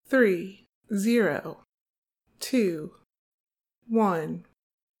3 0 2 1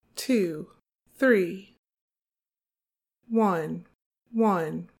 2 3 1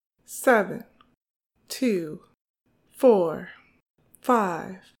 1 7 2 4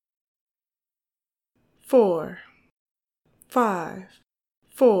 5 4 5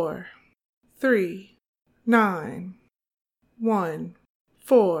 4 3 9 1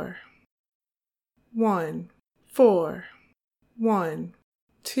 4 1 4 1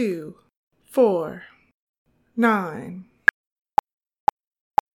 2 4 9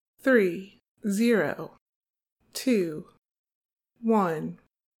 3 0 2 1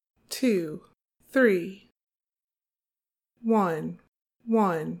 2 3 1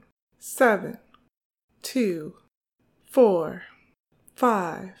 1 7 2 4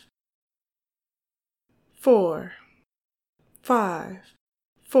 5 4 5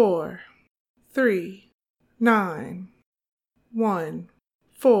 4 3 9 1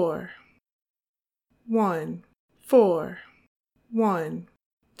 4 1 4 1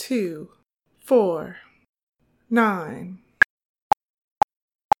 2 4 9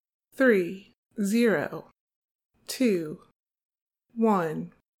 3 0 2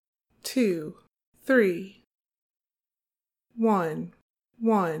 1 2 3 1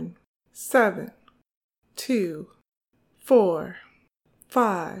 1 7 2 4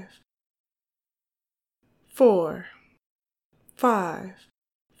 5 4 5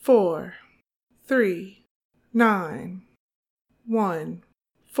 4 3 9 1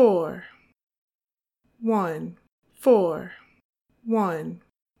 4 1 4 1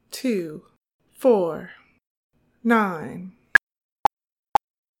 2 4 9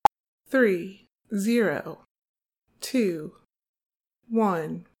 3 0 2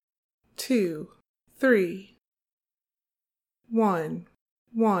 1 2 3 1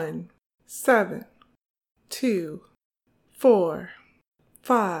 1 7 2 4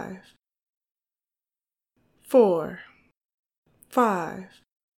 5 4 5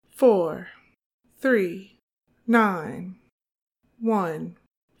 4 3 9 1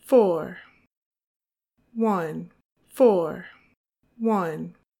 4 1 4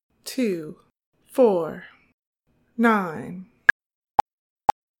 1 2 4 9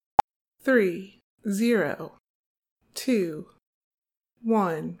 3 0 2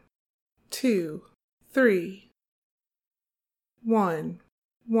 1 2 3 1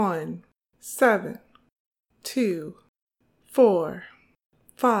 1 7 2 4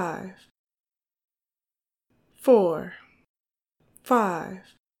 5 4 5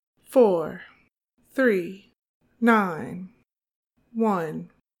 4 3 9 1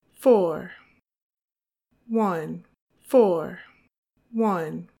 4 1 4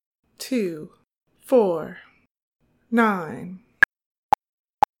 1 2 4 9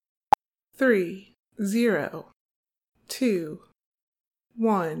 3 0 2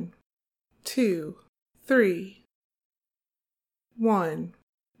 1 2 3 1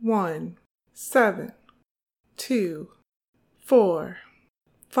 1 7 2 4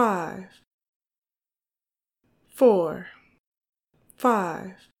 5 4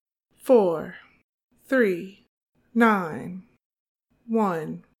 5 4 3 9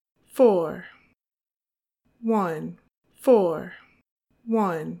 1 4 1 4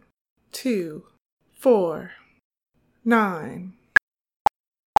 1 2 4 9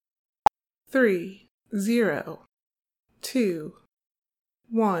 3 0 2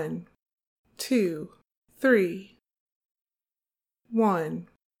 1 2 3 1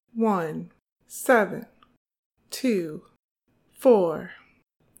 1 7 2 4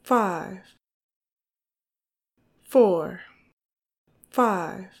 5 4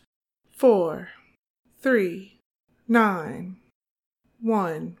 5 4 3 9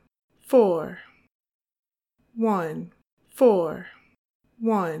 1 4 1 4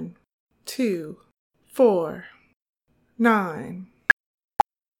 1 2 4 9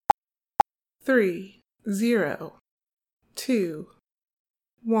 3 0 2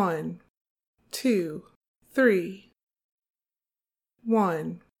 1 2 3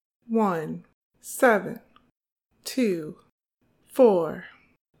 1 1 7 2 4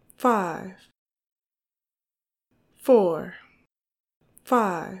 5 4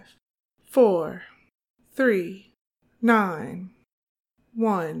 5 4 3 9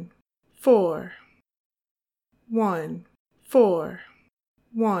 1 4 1 4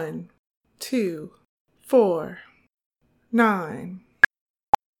 1 2 4 9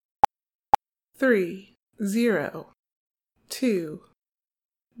 3 0 2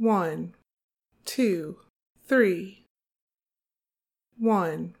 1 2 3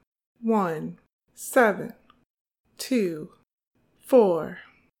 1 1 7 2 4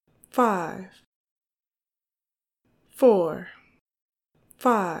 5 4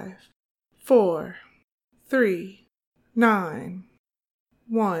 5, 4, 3, 9,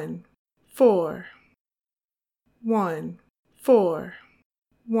 1, 4, 1, 4,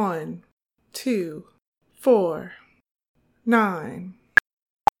 1, 2, 4, 9,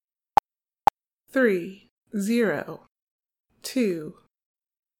 3, 0, 2,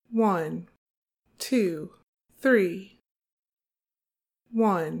 1, 2, 3,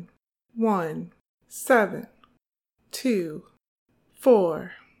 1, 1, 7, 2,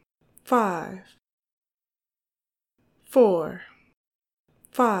 4, 5, 4,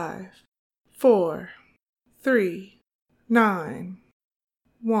 5, 4, 3, 9,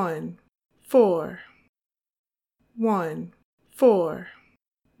 1, 4, 1, 4,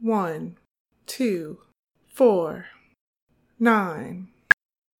 1, 2, 4, 9,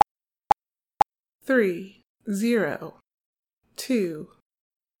 3, 0, 2,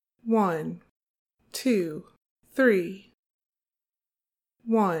 1, 2, 3,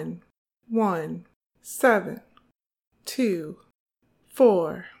 1, 1, 7, 2,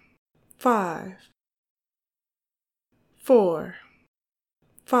 4, 5, 4,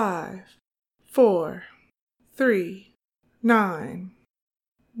 5, 4, 3, 9,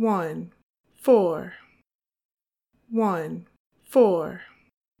 1, 4, 1, 4,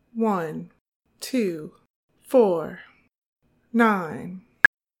 1, 2, 4, 9,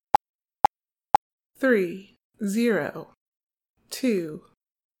 3, 0, 2,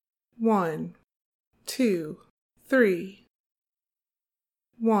 1, 2, 3,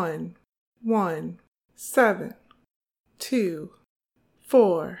 1, 1, 7, 2,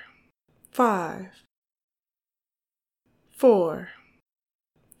 4, 5, 4,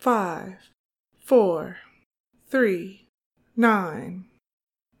 5, 4, 3, 9,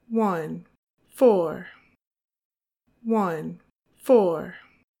 1, 4, 1, 4,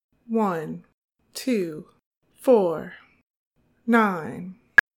 1, 2, 4, 9,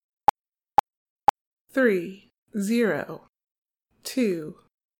 3, 0, 2,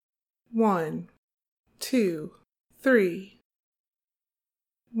 1, 2, 3,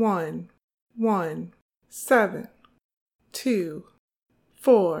 1, 1, 7, 2,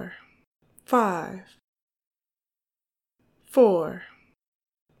 4, 5, 4,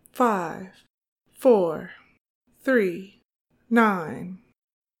 5, 4, 3, 9,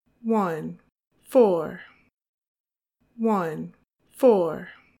 1, 4, 1, 4,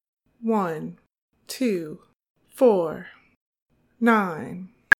 1, 2, 4, 9,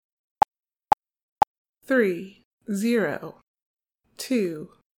 3, 0, 2,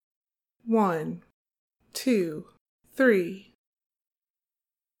 1, 2, 3,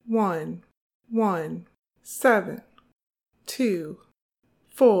 1, 1, 7, 2,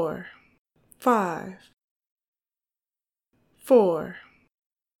 4, 5, 4,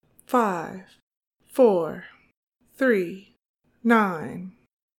 5, 4, 3, 9,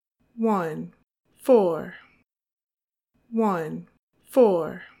 1, 4, 1,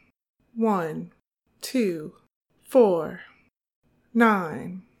 4, 1, 2, 4,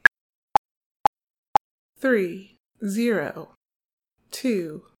 9, 3, 0,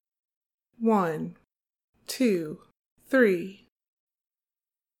 2, 1, 2, 3,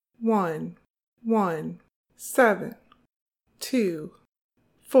 1, 1, 7, 2,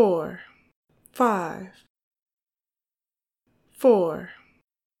 4, 5, 4,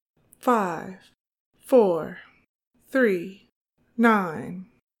 5, 4, 3, 9,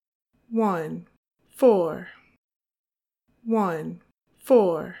 1, 4, 1,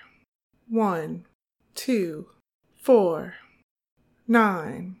 4, 1, 2, 4,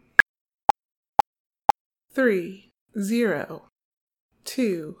 9, 3, 0,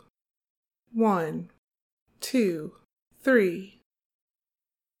 2, 1, 2, 3,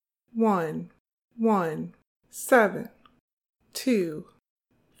 1, 1, 7, 2,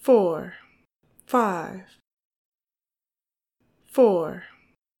 4, 5, 4,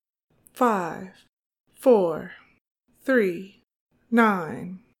 5, 4, 3,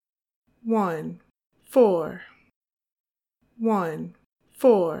 9, 1, 4, 1,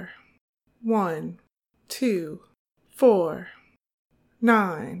 4, 1, 2, 4,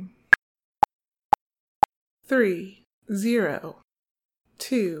 9, 3, 0,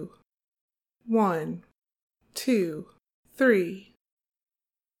 2, 1, 2, 3,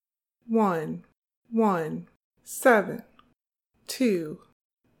 1, 1, 7, 2,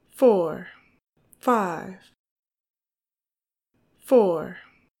 4, 5, 4,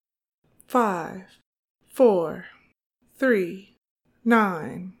 5, 4, 3,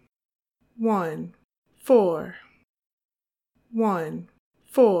 9, 1, 4, 1,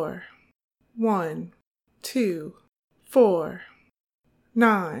 4, 1, 2, 4,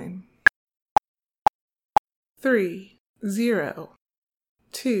 9, 3, 0,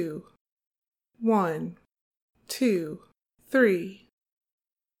 2, 1, 2, 3,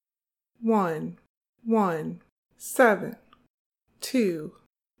 1, 1, 7, 2,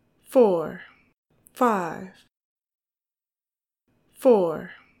 4, 5,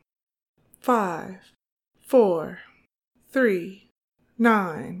 4, 5, 4, 3,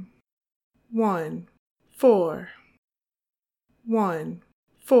 9, 1, 4, 1,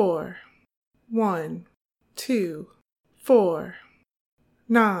 4, 1, 2, 4,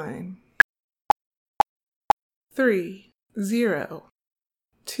 9, 3, 0,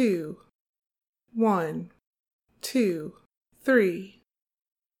 2, 1, 2, 3,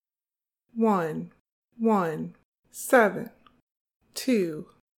 1, 1, 7, 2,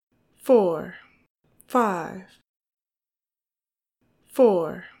 4, 5,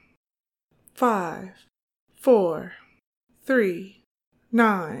 4, 5, 4, 3,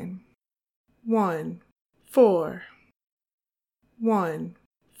 9, 1, 4, 1,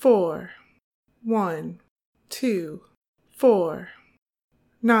 4, 1, 2, 4,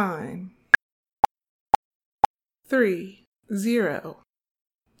 9, 3, 0,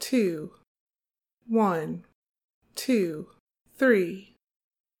 2, 1, 2, 3,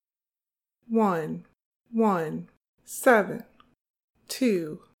 1, 1, 7,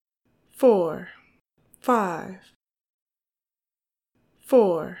 2, 4, 5,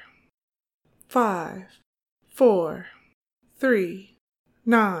 4, 5, 4, 3,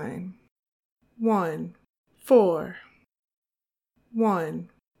 9, 1, 4, 1,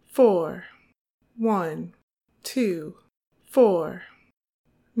 4, 1, 2, 4,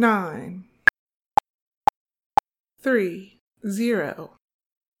 9, 3, 0,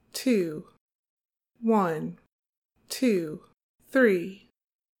 2, 1, 2, 3,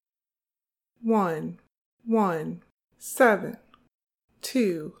 1, 1, 7,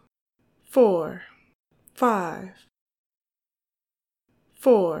 2, 4, 5,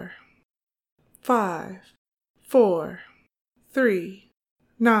 4, 5, 4, 3,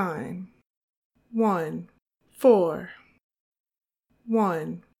 9, 1, 4,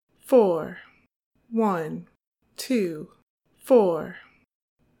 1, 4, 1, 2, 4,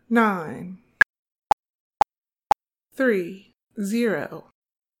 9, 3, 0,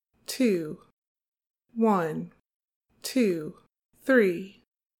 2, 1, 2, 3,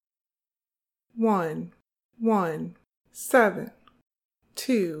 1, 1, 7,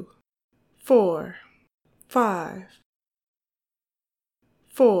 2, 4, 5,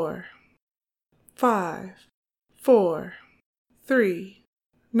 4, 5, 4, 3,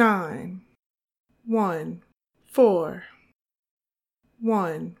 9, 1, 4,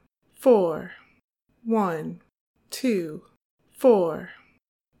 1, 4, 1, 2, 4,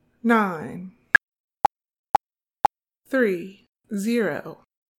 9, 3, 0,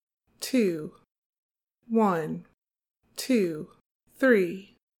 2, 1, 2,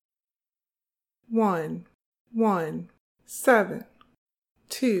 3, 1, 1, 7,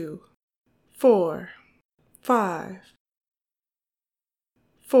 2, 4, 5,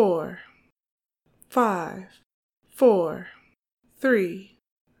 4, 5, 4, 3,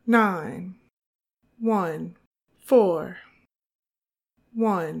 9, 1, 4,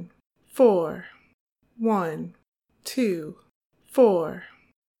 1, 4, 1, 2, 4,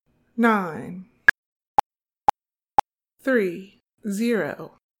 9, 3,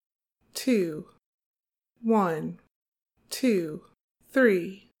 0, 2, 1, 2,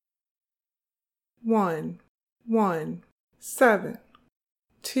 3, 1, 1, 7,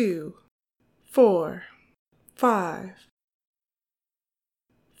 2, 4, 5,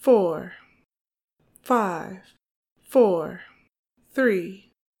 4, 5, 4, 3,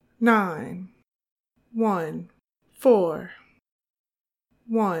 9, 1, 4,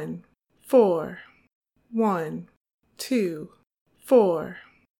 1, 4, 1, 2, 4,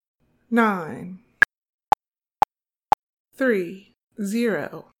 9, 3,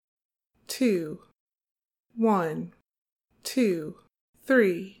 0, 2, 1, 2,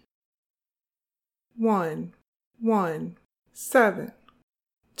 3, 1, 1, 7,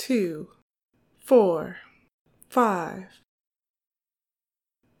 2, 4, 5,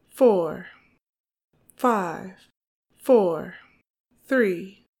 4, 5, 4,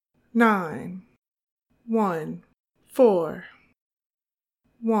 3, 9, 1, 4,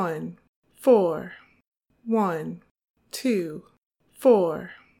 1, 4, 1, 2, 4,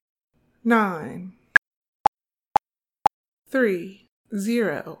 9, 3,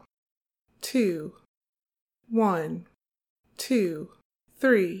 0, 2, 1, 2,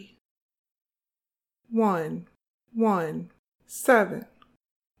 3, 1, 1, 7,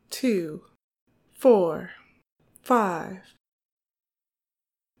 2, 4, 5,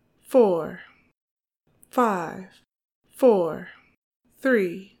 4, 5, 4,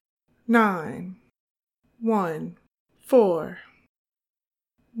 3, 9, 1, 4,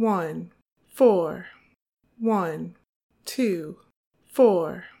 1, 4, 1, 2,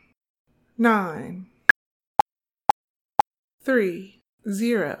 4, 9, 3,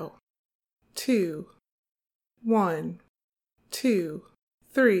 0, 2, 1, 2,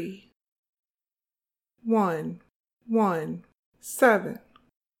 3, 1, 1, 7,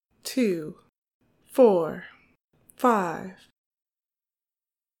 2, 4, 5,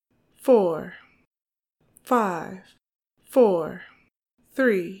 4, 5, 4,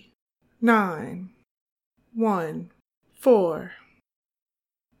 3, 9, 1, 4,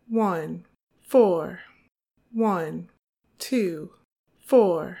 1, 4, 1, 2,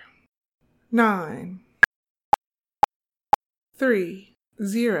 4, 9, 3,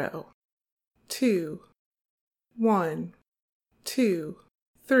 0, 2, 1, 2,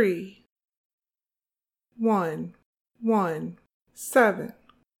 3, 1, 1, 7,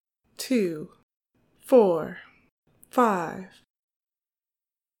 2, 4, 5,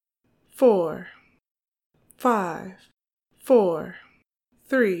 4, 5, 4,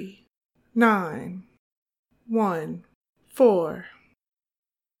 3, 9, 1, 4,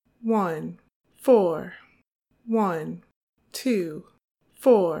 1, 4, 1, 2,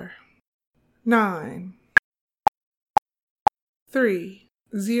 4, 9, 3,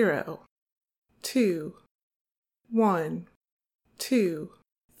 0, 2, 1, 2,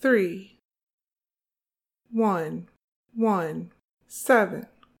 3, 1, 1, 7,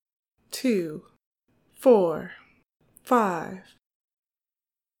 2, 4, 5,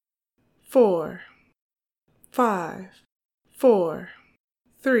 4, 5, 4,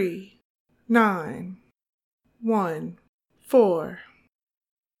 3, 9, 1, 4,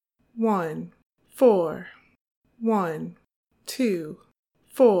 1, 4, 1, 2,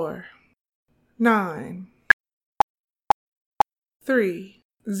 4, 9, 3,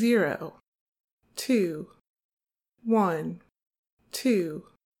 0, 2, 1, 2,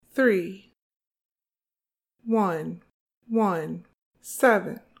 3, 1, 1,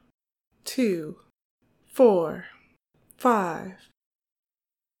 7, 2, 4, 5,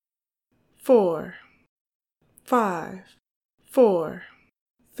 4, 5, 4,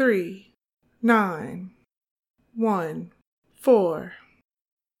 3, 9, 1, 4,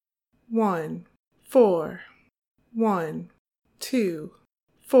 1, 4, 1, 2,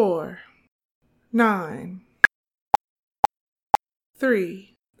 4, 9,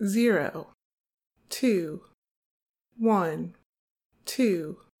 3, 0, 2, 1,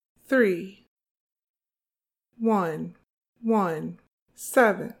 2, 3, 1, 1,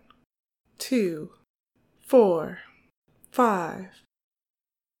 7, 2, 4, 5,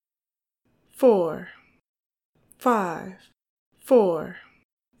 4, 5, 4,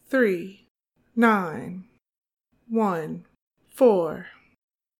 3, 9, 1, 4,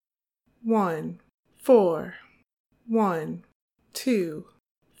 1, 4, 1, 2,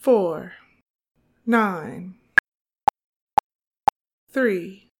 4, 9,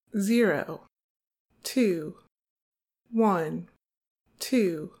 3, 0, 2, 1,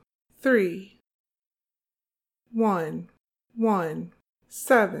 2, 3, 1, 1,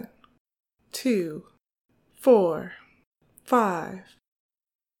 7, 2, 4, 5,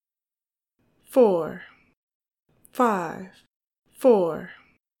 4, 5, 4,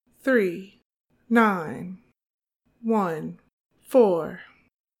 3, 9, 1, 4,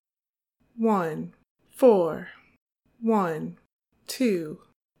 1, 4, 1, 2,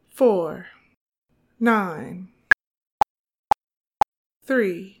 4, 9,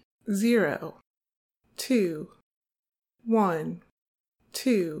 3, 0, 2, 1,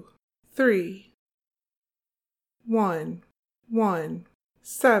 2, 3, 1, 1,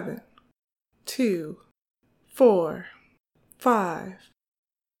 7, 2, 4, 5,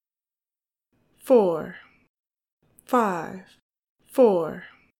 4, 5, 4,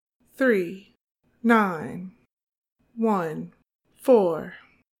 3, 9, 1, 4,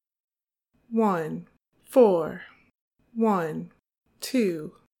 1, 4, 1,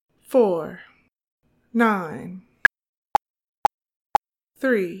 2, 4, 9,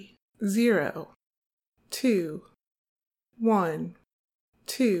 3, 0, 2, 1,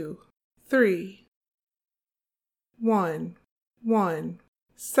 2, 3, 1, 1,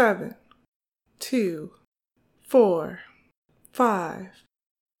 7, 2, 4, 5,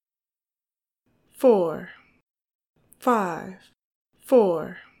 4, 5,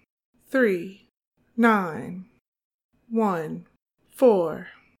 4, 3, 9, 1, 4,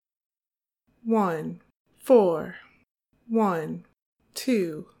 1, 4, 1,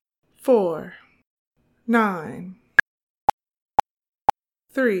 2, 4, 9,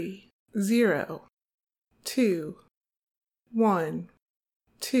 3, 0, 2, 1,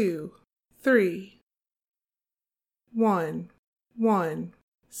 2, 3, 1, 1,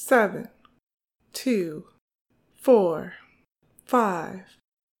 7, 2, 4, 5,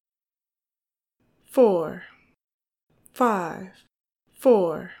 4, 5,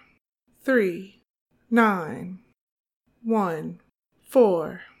 4, 3, 9, 1,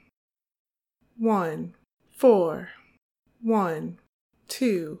 4, 1, 4, 1,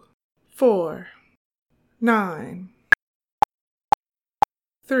 2, 4, 9,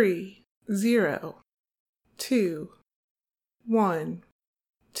 3, 0, 2, 1,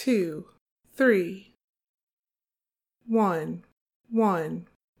 2, 3, 1, 1,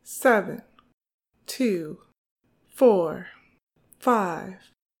 7, 2, 4, 5,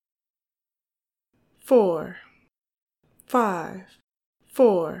 4, 5,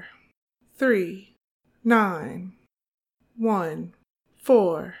 4, 3, 9, 1,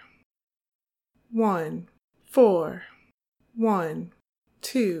 4, 1, 4, 1,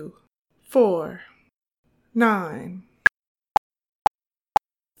 2, 4, 9,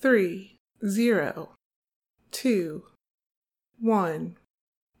 3, 0, 2, 1,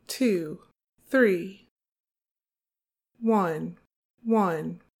 2, 3, 1,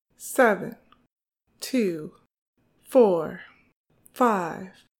 1, 7, 2, 4, 5,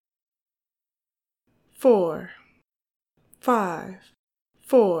 4, 5,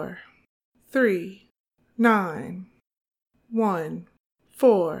 4, 3, 9, 1,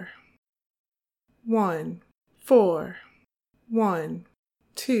 4, 1, 4, 1,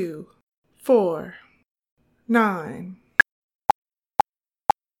 2, 4, 9,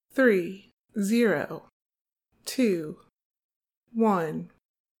 3, 0, 2, 1,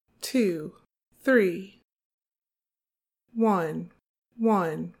 2, 3, 1,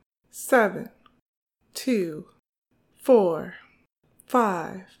 1, 7, 2, 4,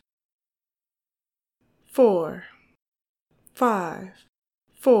 5, 4, 5,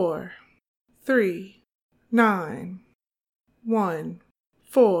 4, 3, 9, 1,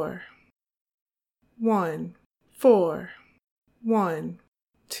 4, 1, 4, 1,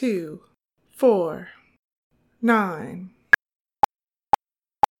 2, 4, 9,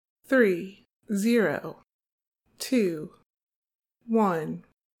 3, 0, 2, 1,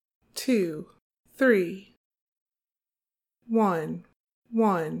 2, 3, 1,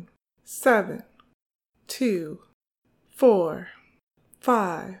 1, 7, 2, 4,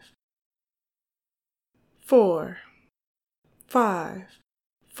 5, 4, 5,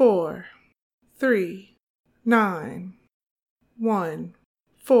 4, 3, 9, 1,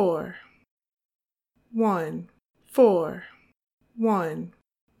 4, 1, 4, 1,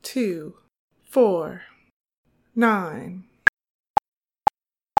 2, 4, 9,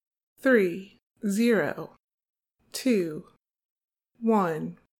 3, 0, 2,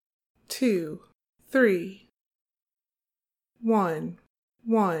 1, 2, 3, 1,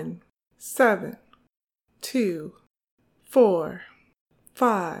 1, 7, 2, 4,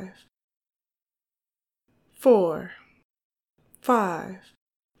 5, 4, 5,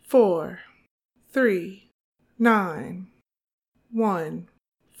 4, 3, 9, 1,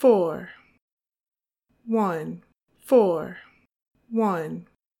 4, 1, 4, 1,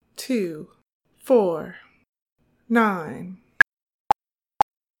 2, 4, 9,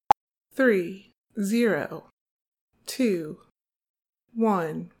 3, 0, 2,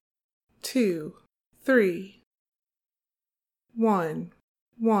 1, 2, 3, 1,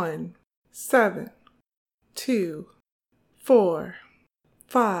 1, 7, 2, 4,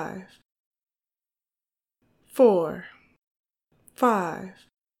 5, 4, 5,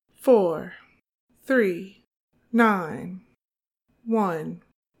 4, 3, 9, 1,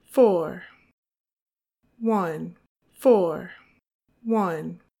 4, 1, 4,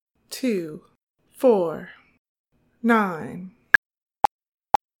 1, 2, 4, 9,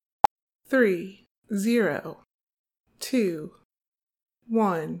 3, 0, 2,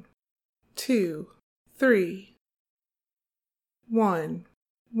 1, 2, 3, 1,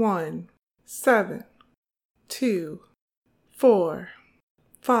 1, 7, 2, 4,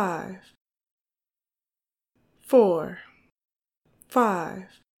 5, 4, 5,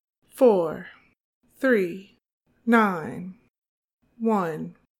 4, 3, 9,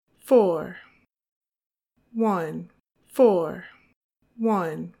 1, 4, 1, 4,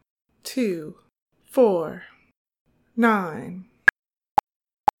 1, 2, 4, 9,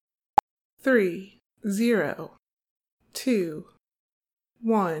 3, 0, 2,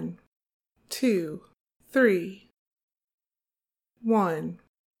 1, 2, 3, 1,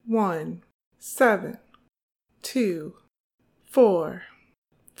 1, 7, 2, 4,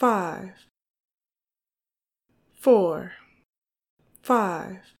 5, 4,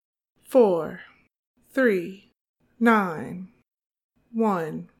 5, 4, 3, 9,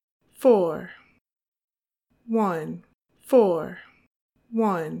 1, 4, 1, 4,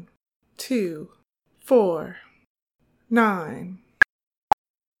 1, 2, 4, 9,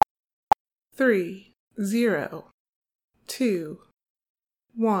 3, 0, 2,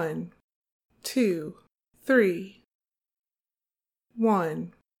 1, 2, 3,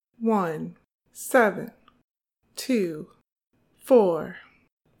 1, 1, 7, 2, 4,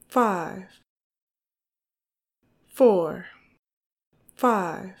 5, 4,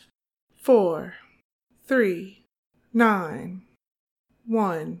 5, 4, 3, 9,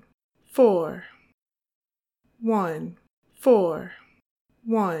 1, 4, 1, 4,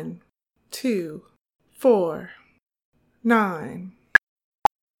 1, 2, 4, 9,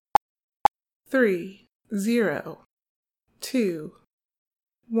 3, 0, 2,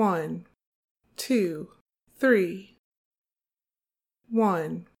 1, 2, 3,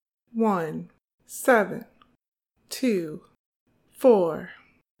 1, 1, 7, 2, 4,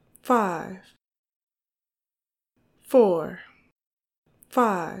 5, 4,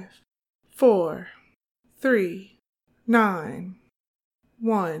 5, 4, 3, 9,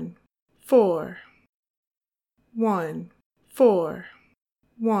 1, 4, 1, 4,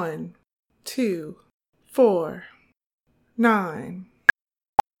 1, 2, 4, 9,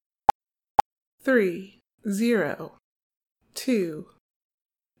 3, 0, 2,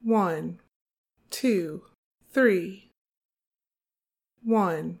 1, 2, 3,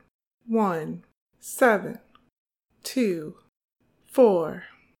 1, 1, 7, 2, 4,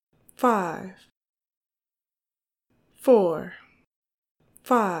 5, 4,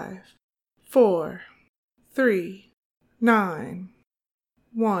 5, 4, 3, 9,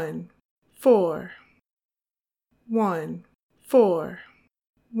 1, 4, 1, 4,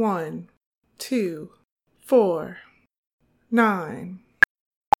 1, 2, 4, 9,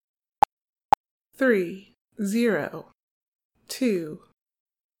 3, 0, 2,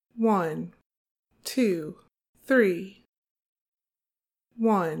 1, 2, 3,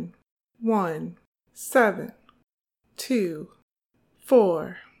 1, 1, 7, 2,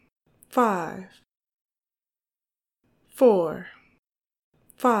 4, 5, 4,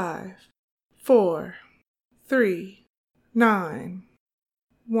 5, 4, 3, 9,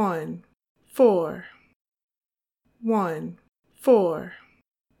 1, 4, 1, 4,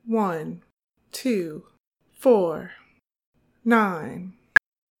 1, 2, 4, 9,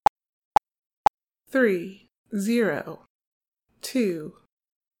 3, 0, 2,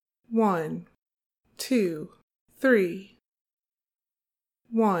 1, 2, 3,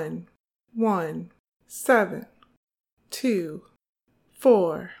 1, 1, 7, 2,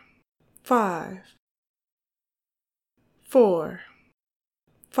 4, 5, 4,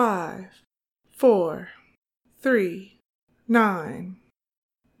 5, 4, 3, 9,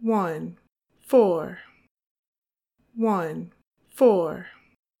 1, 4, 1, 4,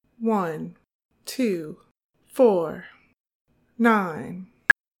 1, 2, 4, 9,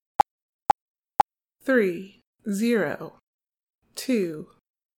 3, 0, 2,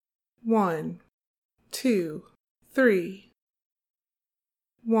 1, 2, 3,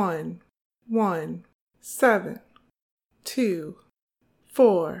 1, 1, 7, 2,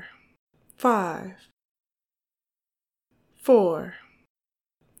 4, 5, 4,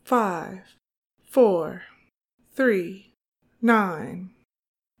 5, 4, 3, 9,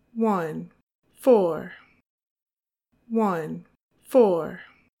 1, 4, 1, 4,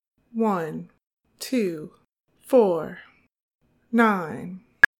 1, 2, 4, 9,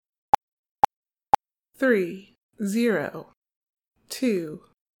 3, 0, 2,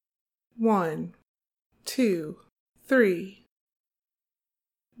 1, 2, 3,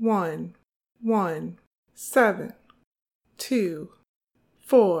 1, 1, 7, 2,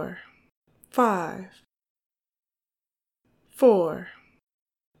 4, 5, 4,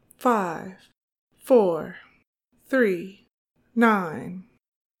 5, 4, 3, 9,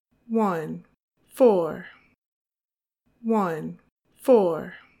 1, 4, 1,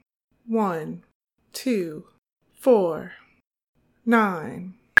 4, 1, 2, 4,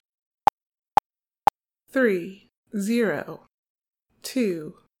 9, 3, 0,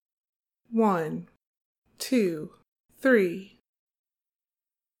 2, 1, 2, 3,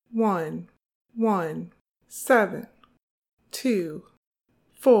 1, 1, 7, 2,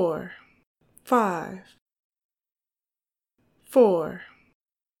 4, 5, 4,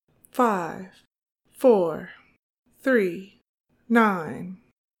 5, 4, 3, 9,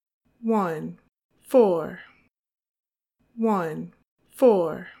 1, 4, 1,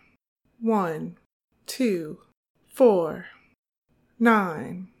 4, 1, 2, 4,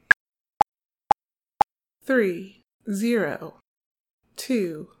 9, 3, 0,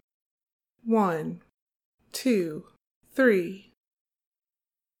 2, 1, 2, 3,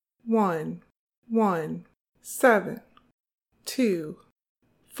 1, 1, 7, 2,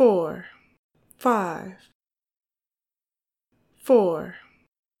 4, 5, 4,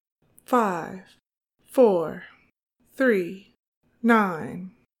 5, 4, 3,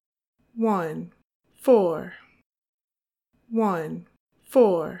 9, 1, 4, 1,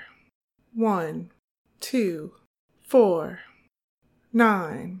 4, 1, 2, 4,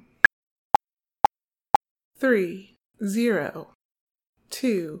 9, 3, 0,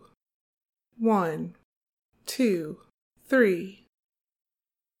 2, 1, 2, 3,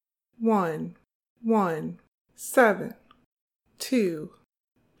 1, 1, 7, 2,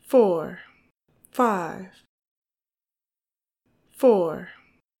 4, 5, 4,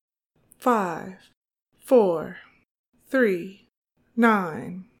 5, 4, 3,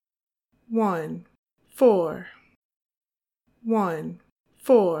 9, 1, 4, 1,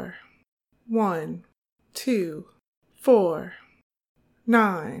 4, 1, 2, 4,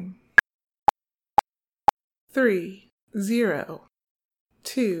 9, 3, 0,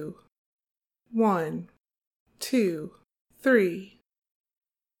 2, 1, 2, 3,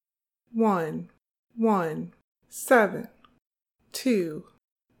 1, 1, 7, 2,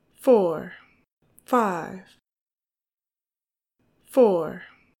 4, 5, 4,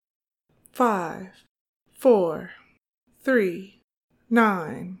 5, 4, 3,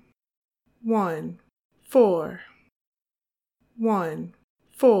 9, 1, 4, 1,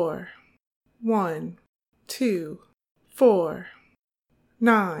 4, 1, 2, 4,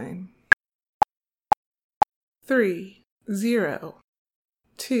 9, 3, 0,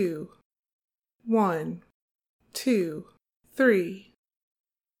 2, 1, 2, 3,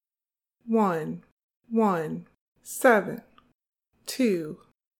 1, 1, 7, 2,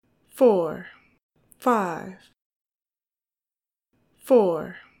 4, 5,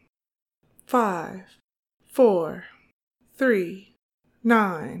 4, 5, 4, 3,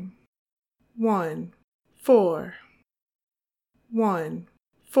 9, 1, 4, 1,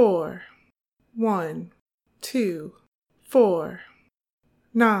 4, 1, 2, 4,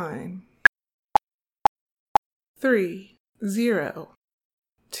 9, 3, 0,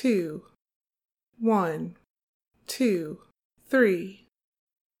 2, 1, 2, 3,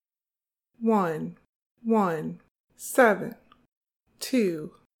 1, 1, 7,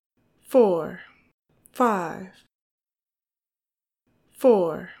 2, 4, 5,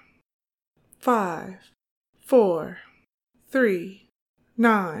 4, 5, 4, 3,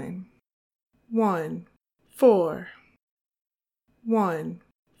 9, 1, 4, 1,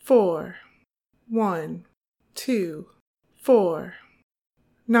 4, 1, 2, 4,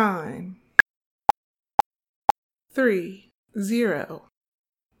 9, 3, 0,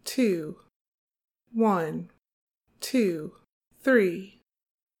 2, 1, 2, 3,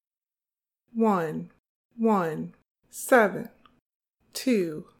 1, 1, 7,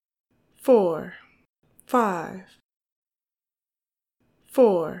 2, 4, 5,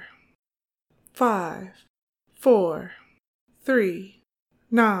 4, 5, 4, 3,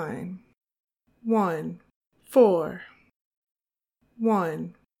 9, 1, 4,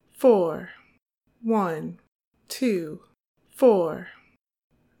 1, 4, 1, 2, 4,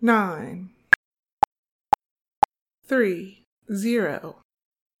 9, 3, 0,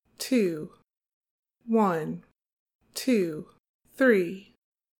 2, 1, 2, 3,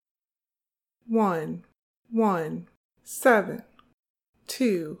 1, 1, 7,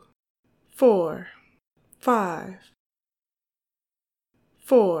 2, 4, 5,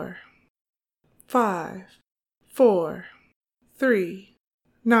 4, 5, 4, 3,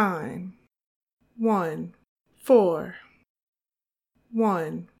 9, 1, 4,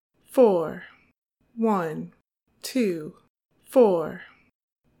 1, 4, 1, 2, 4,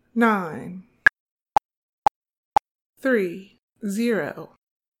 9, 3, 0,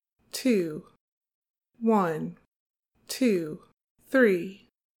 2, 1, 2, 3,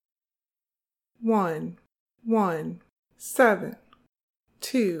 1, 1, 7,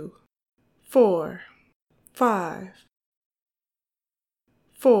 2, 4, 5,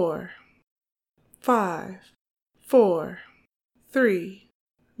 4, 5, 4, 3,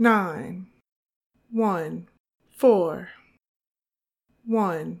 9, 1, 4,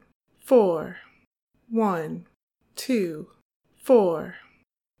 1, 4, 1, 2, 4,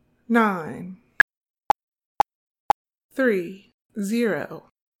 9, 3, 0,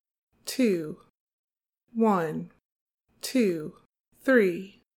 2, 1, 2,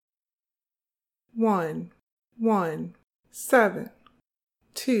 3, 1, 1, 7,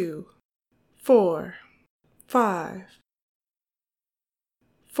 2, 4, 5,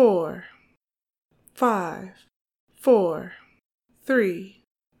 4, 5, 4, 3,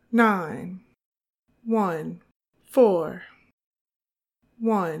 9, 1, 4,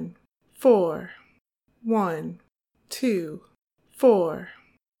 1, 4, 1, 2, 4,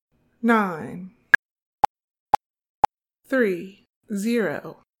 9, 3,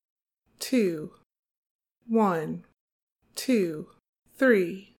 0, 2, 1, 2,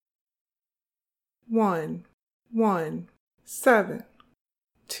 3, 1, 1, 7,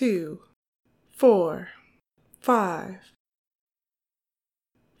 2, 4, 5,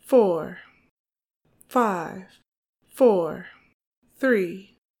 4, 5, 4,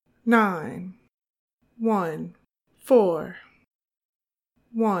 3, 9, 1, 4,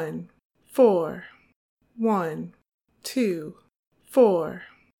 1, 4, 1, 2, 4,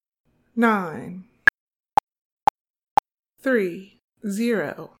 9, 3,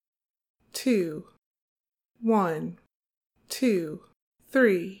 0, 2, 1, 2,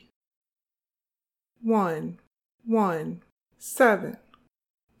 3, 1, 1, 7,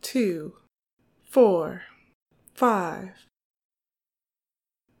 2, 4, 5,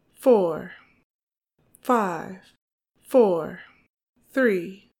 4, 5, 4,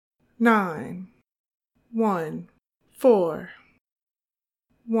 3, 9, 1, 4,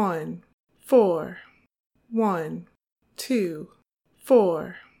 1, 4, 1, 2,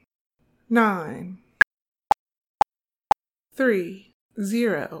 4, 9, 3,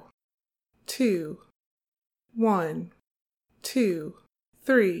 0, 2, 1, 2,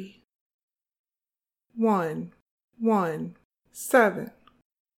 3, 1, 1, 7,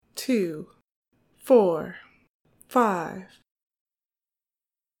 2, 4, 5,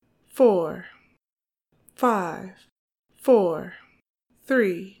 4, 5, 4,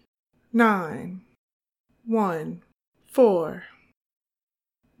 3, 9, 1, 4,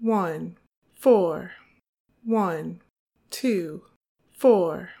 1, 4, 1, 2,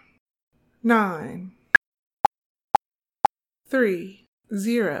 4, 9, 3,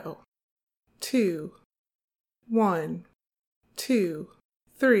 0, 2, 1, 2,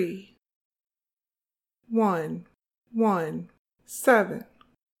 3, 1, 1, 7,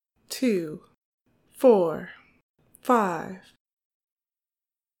 2, 4, 5,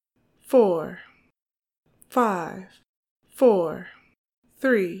 4, 5, 4,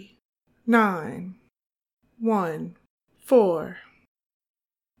 3, 9, 1, 4,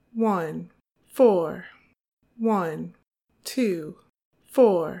 1, 4, 1, 2,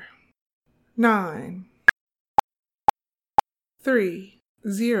 4, 9, 3,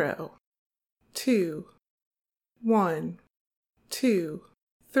 0, 2, 1, 2,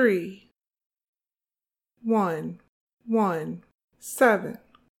 3, 1, 1, 7,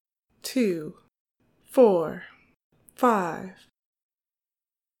 2, 4, 5,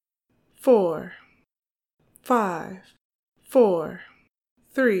 4, 5, 4,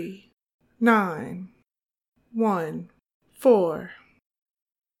 3, 9, 1, 4,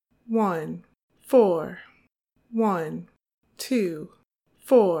 1, 4, 1, 2,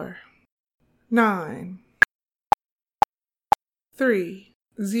 4, 9, 3,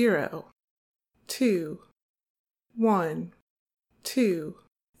 0, 2, 1, 2,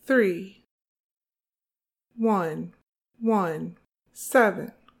 3, 1, 1,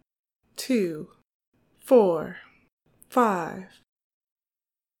 7, 2, 4, 5,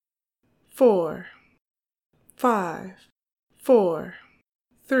 4, 5, 4,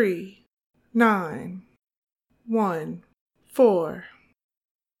 3, 9, 1, 4,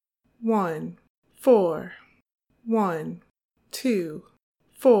 1, 4, 1, 2,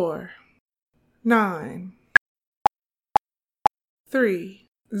 4, 9, 3,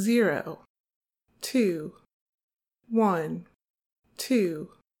 0, 2, 1, 2,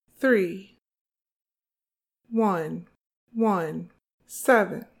 3, 1, 1,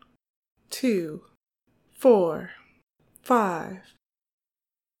 7, 2, 4, 5,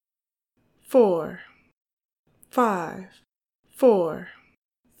 4, 5, 4,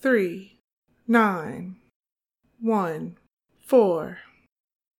 3, 9, 1, 4,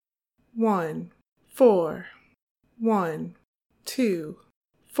 1, 4, 1, 2,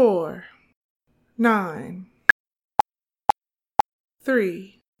 4, 9,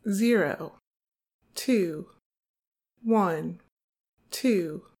 3, 0, 2, 1,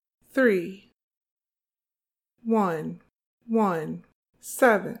 2, 3, 1, 1,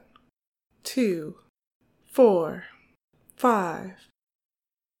 7, 2, 4, 5,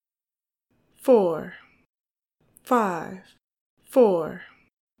 4, 5, 4,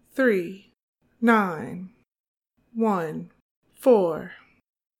 3, 9, 1, 4,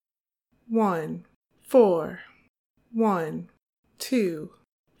 1, 4, 1, 2,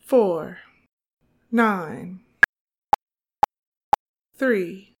 4, 9,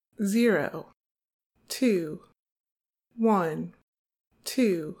 3, 0, 2, 1,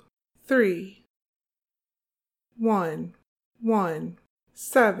 2, 3, 1, 1,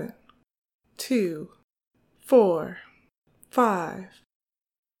 7, 2, 4, 5,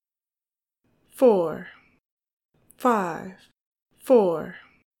 4, 5, 4,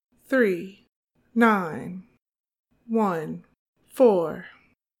 3, 9, 1, 4,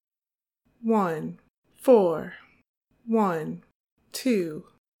 1, 4, 1, 2,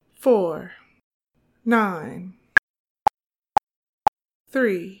 4, 9,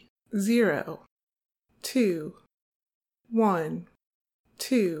 3, 0, 2, 1,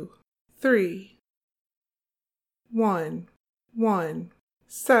 2, 3, 1, 1,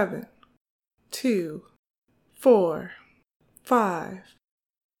 7, 2, 4, 5,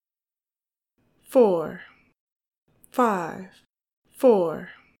 4, 5, 4,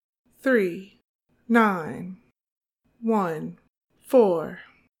 3, 9, 1, 4,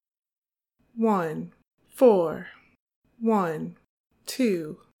 1, 4, 1,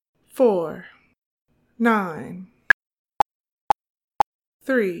 2, 4, 9,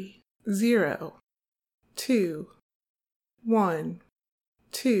 3, 0, 2, 1,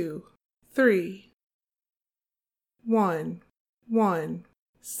 2, 3, 1, 1,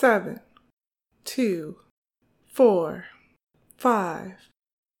 7, 2, 4, 5,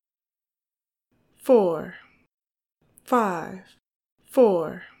 4, 5,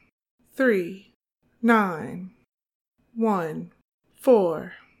 4, 3, 9, 1,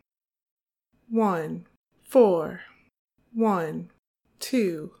 4, 1, 4, 1,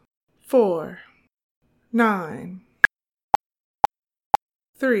 2, 4, 9,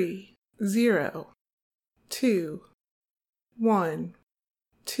 3, 0, 2, 1,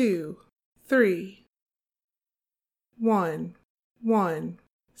 2, 3, 1, 1,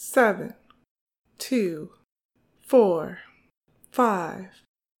 7, 2, 4, 5,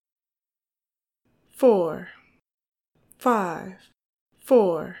 4, 5,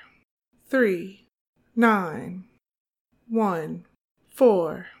 4, 3, 9, 1,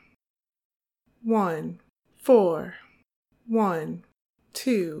 4, 1, 4, 1,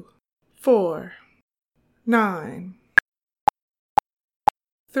 2, 4, 9,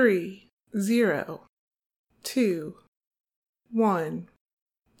 3, 0, 2, 1,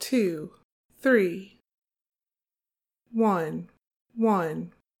 2, 3, 1,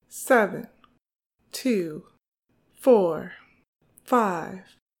 1, 7, 2, 4, 5,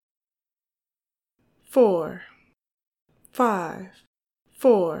 4, 5,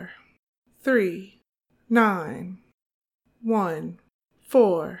 4, 3, 9, 1,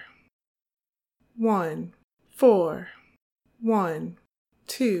 4, 1, 4, 1,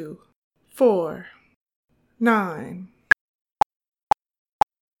 2, 4, 9,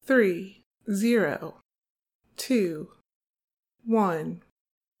 3, 0, 2, 1,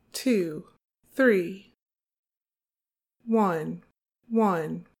 2, 3, 1,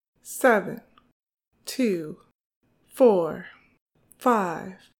 1, 7, 2, 4,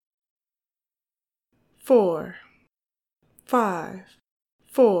 5, 4, 5,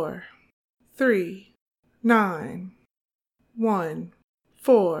 4, 3, 9, 1,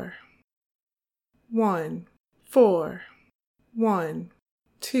 4, 1, 4, 1,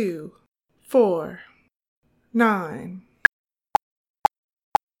 2, 4, 9,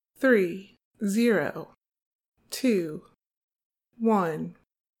 3, 0, 2, 1,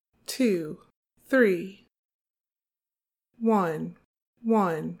 2, 3, 1,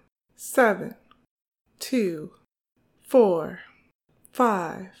 1, 7, 2, 4,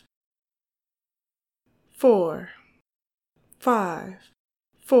 5, 4, 5,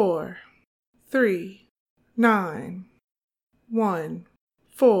 4, 3, 9, 1,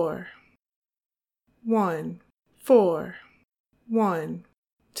 4, 1, 4, 1,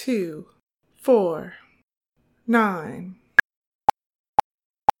 2, 4, 9,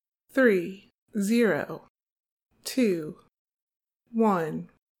 3, 0, 2, 1,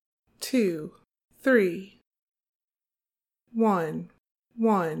 2, 3, 1,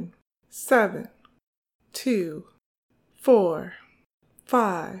 1, 7, 2, 4,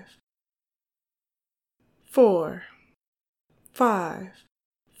 5, 4, 5,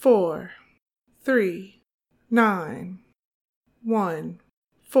 4, 3, 9, 1,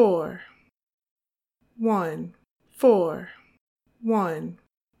 4, 1, 4, 1,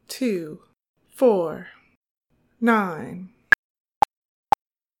 2, 4, 9,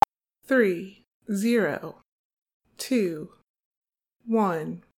 3, 0, 2,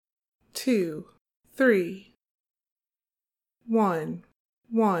 1, 2, 3, 1,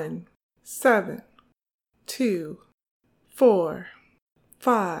 1, 7, 2, 4,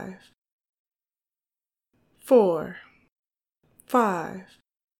 5, 4, 5,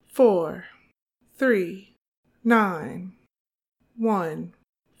 4, 3, 9, 1,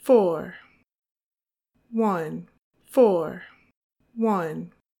 4, 1, 4,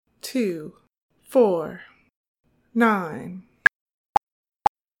 1, 2, 4, 9,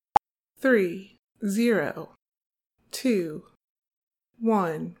 3, 0, 2,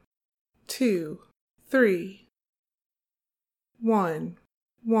 1, 2, 3, 1,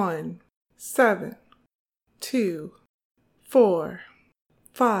 1, 7, 2, 4,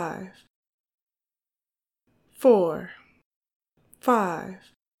 5, 4, 5,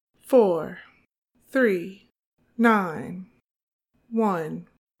 4, 3, 9, 1,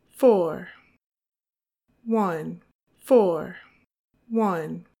 4, 1, 4,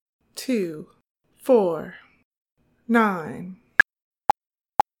 1, 2, 4, 9,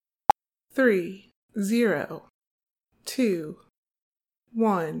 3, 0, 2,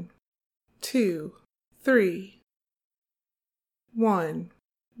 1, 2, 3, 1,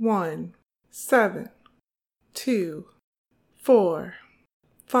 1, 7, 2, 4,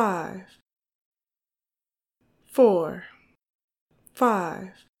 5, 4,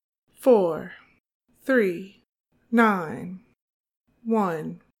 5, 4, 3, 9,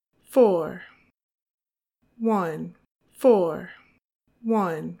 1, 4, 1, 4,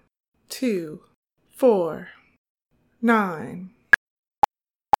 1, 2, 4, 9,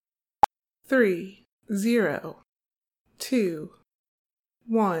 3, 0, 2,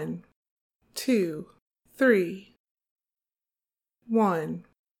 1, 2, 3, 1,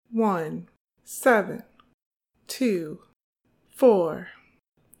 1, 7, 2, 4,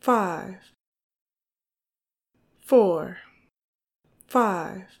 5, 4,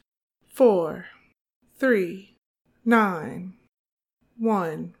 5, 4, 3, 9,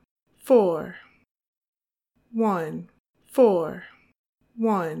 1, 4, 1, 4,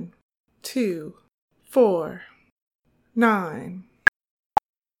 1, 2, 4, 9,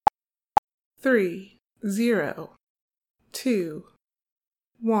 3, 0, 2,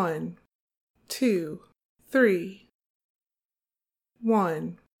 1, 2, 3,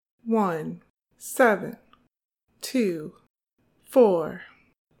 1, 1, 7, 2, 4,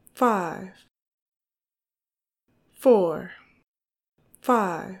 5, 4,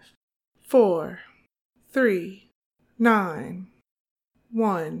 5, 4, 3, 9,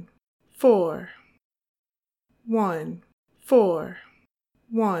 1, 4, 1, 4,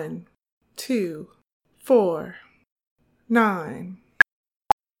 1, 2, 4, 9,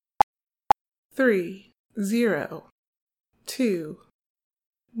 3, 0, 2,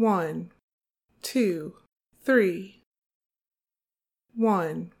 1, 2, 3,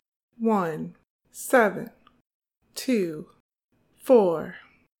 1, 1, 7, 2, 4,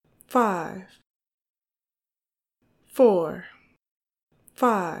 5, 4,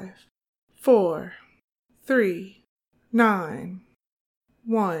 5, 4, 3, 9,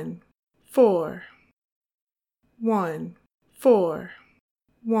 1, 4, 1, 4,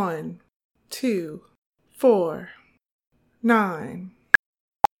 1, 2, 4, 9,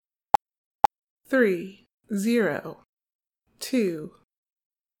 3, 0, 2,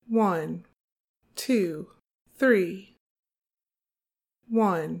 1, 2, 3,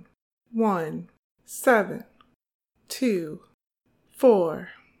 1, 1, 7, 2, 4,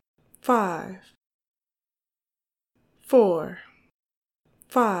 5, 4,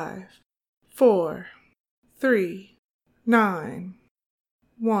 5, 4, 3, 9,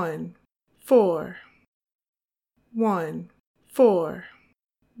 1, 4, 1, 4,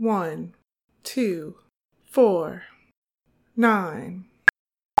 1, 2, 4, 9,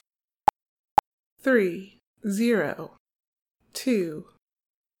 3, 0, 2,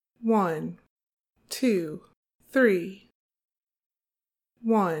 1, 2, 3,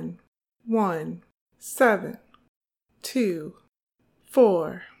 1, 1, 7, 2,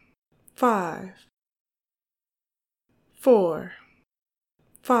 4, 5, 4,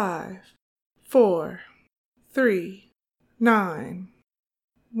 5, 4, 3, 9,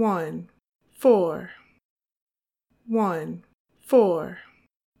 1, 4, 1, 4,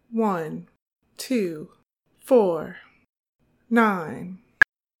 1, 2, 4, 9,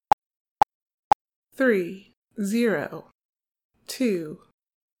 3, 0, 2,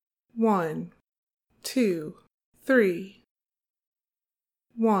 1, 2, 3,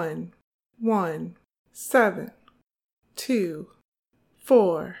 1, 1, 7, 2,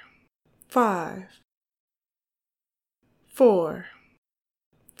 4, 5, 4,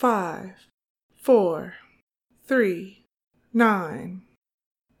 5, 4, 3, 9,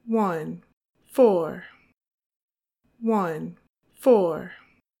 1, 4, 1, 4,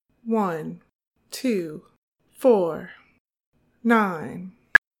 1, 2, 4, 9,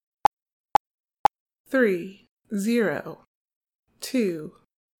 3, 0, 2,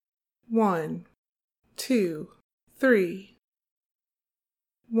 1, 2, 3,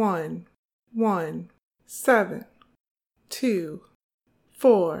 1, 1, 7, 2,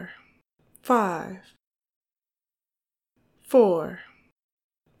 4, 5, 4,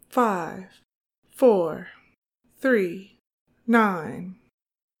 5, 4, 3, 9,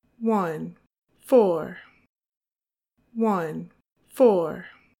 1, 4, 1, 4,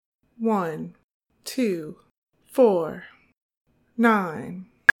 1, 2, 4, 9,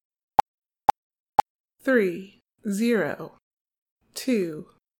 3, 0, 2,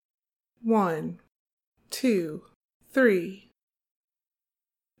 1, 2, 3,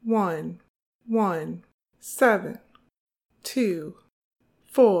 1, 1, 7, 2,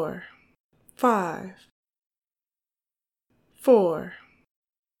 4, 5, 4,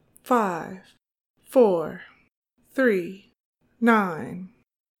 5, 4, 3, 9,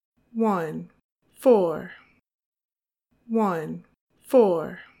 1, 4, 1,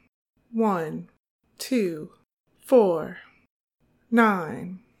 4, 1, 2, 4,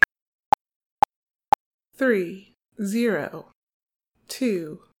 9, 3, 0,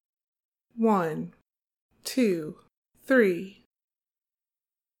 2, 1, 2, 3,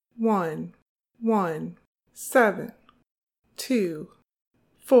 1, 1, 7, 2,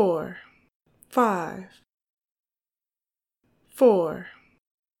 4, 5, 4,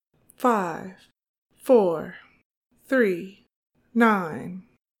 5, 4, 3, 9,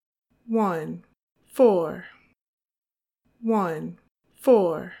 1, 4, 1,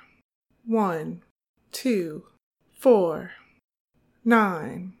 4, 1, 2, 4,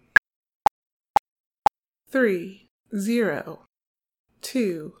 9, 3, 0,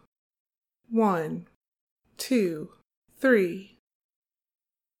 2, 1, 2, 3,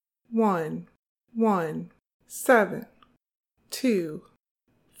 1, 1, 7, 2,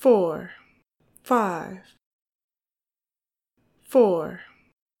 4, 5, 4,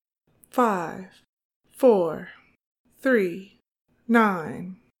 5, 4, 3,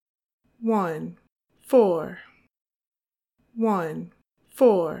 9, 1, 4, 1,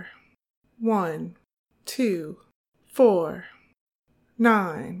 4, 1, 2, 4,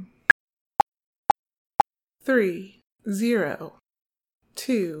 9, 3, 0,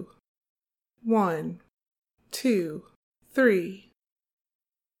 2, 1, 2, 3,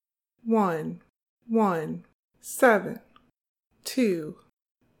 1, 1, 7, 2,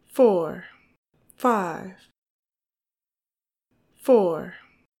 4, 5, 4,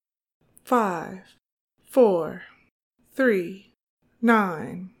 5, 4, 3,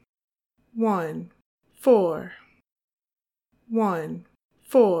 9, 1, 4, 1,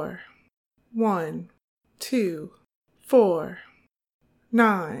 4, 1, 2, 4,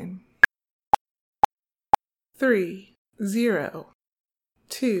 9, 3, 0,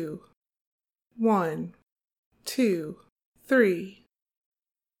 2, 1, 2, 3,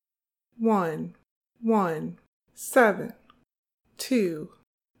 1, 1, 7, 2,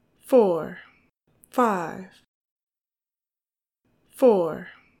 4, 5, 4,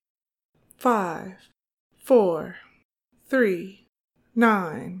 5, 4, 3,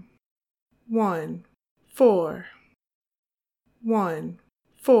 9, 1, 4, 1,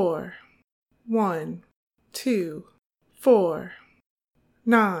 4, 1, 2, 4,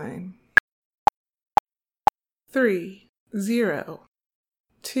 9, 3, 0,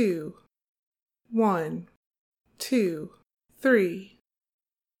 2, 1, 2, 3,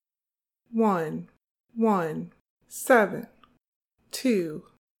 1, 1, 7, 2,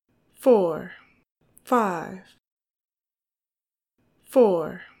 4, 5,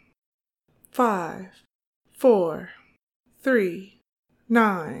 4, 5, 4, 3,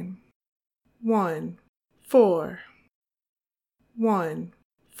 9, 1, 4, 1,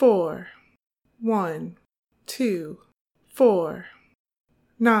 4, 1, 2, 4,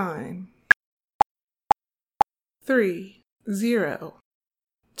 9, 3, 0,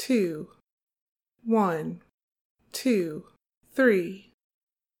 2, 1, 2, 3,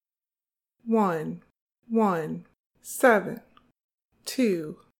 1, 1, 7,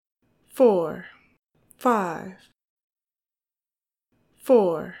 2, 4, 5,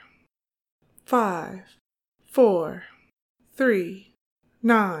 4, 5, 4, 3,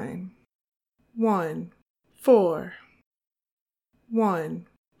 9, 1, 4, 1,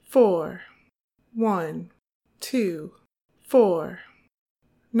 4, 1, 2, 4,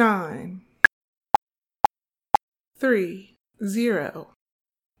 9, 3, 0,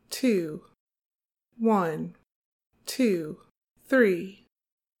 2, 1, 2, 3,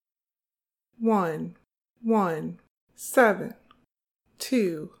 1, 1, 7,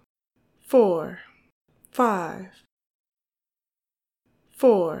 2, 4, 5,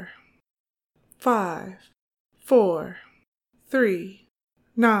 4, 5, 4, 3,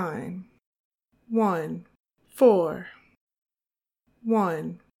 9, 1, 4,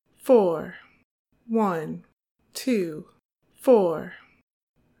 1, 4, 1, 2, 4,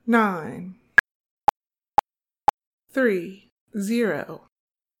 9, 3, 0,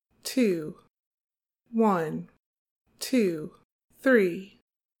 2, 1, 2, 3,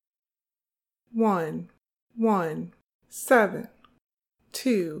 1, 1, 7,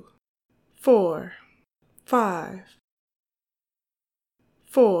 2, 4, 5,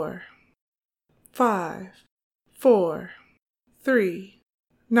 4, 5, 4, 3,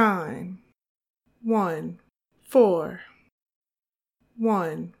 9, 1, 4,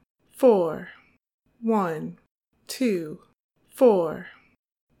 1, 4, 1, 2, 4,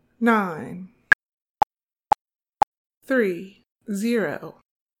 9, 3, 0,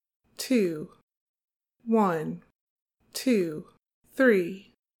 2, 1, 2,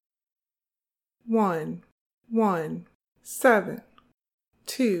 3, 1, 1, 7,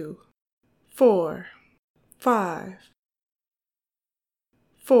 2, 4, 5,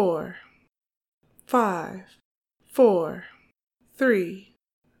 4, 5, 4, 3,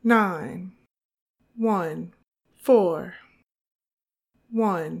 9, 1, 4,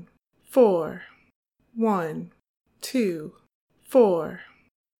 1, 4, 1, 2, 4,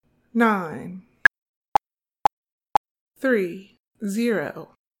 9, 3, 0,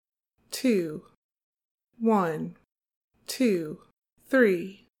 2, 1, 2,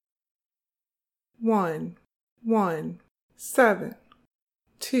 3, 1, 1, 7,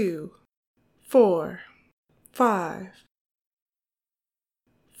 2, 4, 5,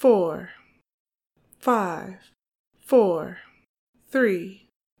 4, 5, 4, 3,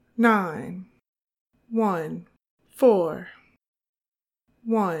 9, 1, 4,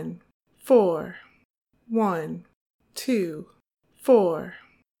 1, 4, 1, 2, 4,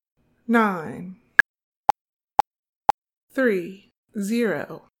 9, 3,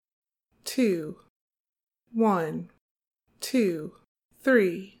 0, 2, 1, 2,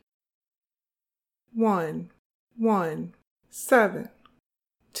 3, 1, 1, 7,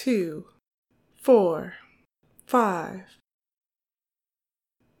 2, 4, 5,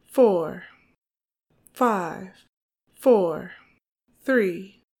 4, 5, 4,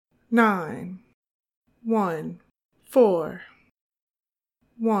 3, 9, 1, 4,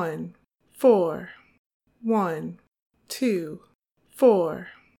 1, 4, 1, 2, 4,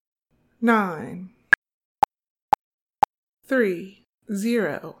 9, 3,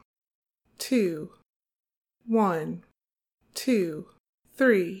 0, 2, 1, 2,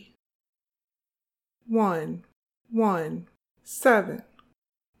 3, 1, 1, 7,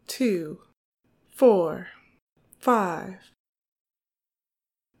 2, 4, 5,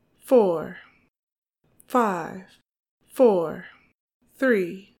 4, 5, 4,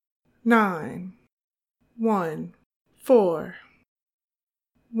 3, 9, 1, 4,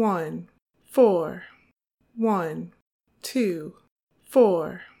 1, 4, 1, 2,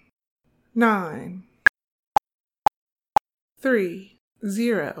 4, 9, 3,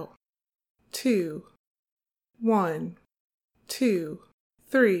 0, 2, 1, 2,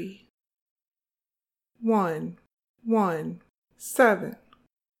 3, 1, 1, 7,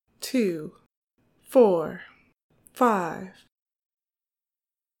 2, 4, 5,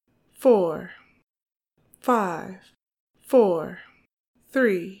 4, 5, 4,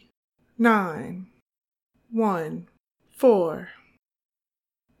 3, 9, 1, 4,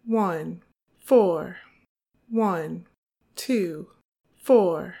 1, 4, 1, 2,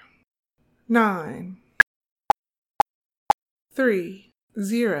 4, 9, 3,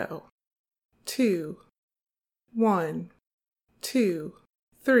 0, 2, 1, 2,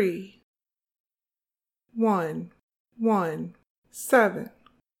 3, 1, 1, 7,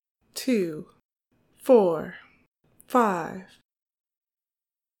 2, 4, 5,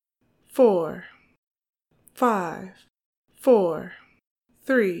 4, 5, 4,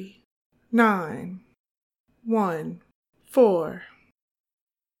 3, 9, 1, 4,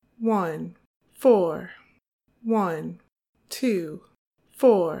 1, 4, 1, 2,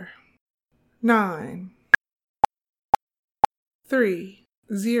 4, 9, 3,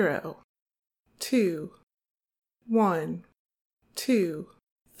 0, 2, 1, 2,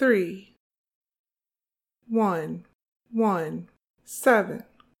 3, 1, 1, 7,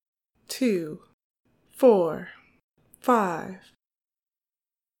 2, 4, 5,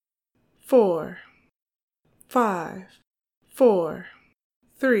 4, 5, 4,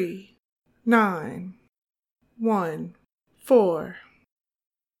 3, 9, 1, 4,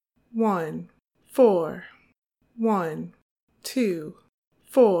 1, 4, 1, 2,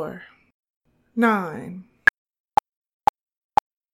 4, 9,